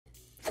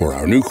For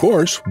our new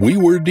course, we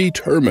were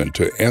determined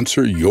to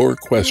answer your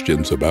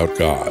questions about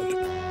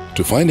God.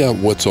 To find out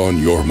what's on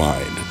your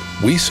mind,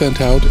 we sent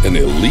out an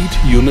elite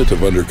unit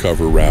of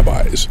undercover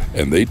rabbis,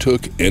 and they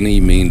took any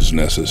means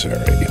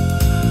necessary.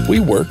 We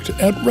worked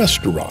at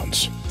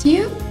restaurants. Do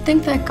you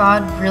think that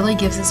God really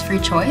gives us free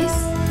choice?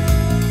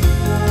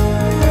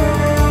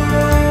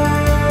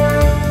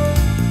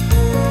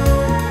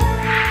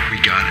 We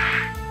got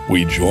it.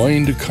 We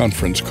joined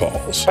conference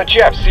calls. But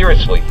Jeff,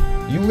 seriously.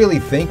 You really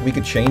think we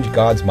could change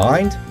God's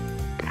mind?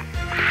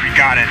 We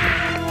got it.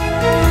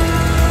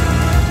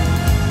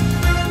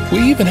 We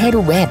even had a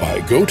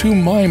rabbi go to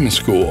mime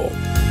school.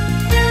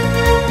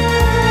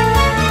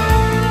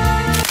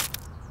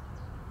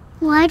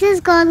 Why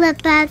does God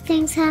let bad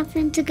things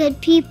happen to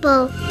good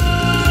people? We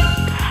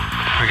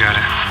got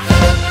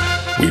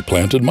it. We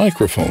planted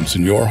microphones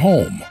in your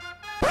home.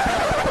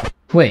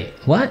 Wait,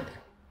 what?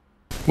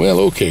 Well,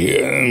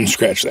 okay,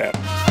 scratch that.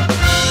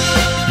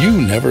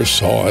 You never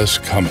saw us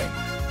coming.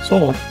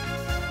 So,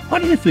 why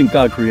do you think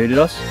God created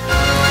us?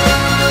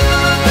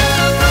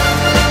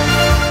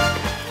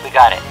 We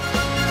got it.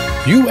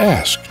 You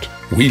asked,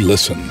 we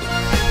listened.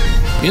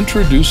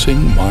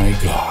 Introducing My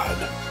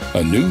God,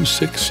 a new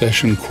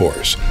 6-session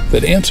course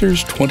that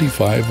answers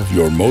 25 of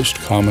your most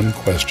common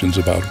questions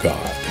about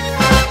God.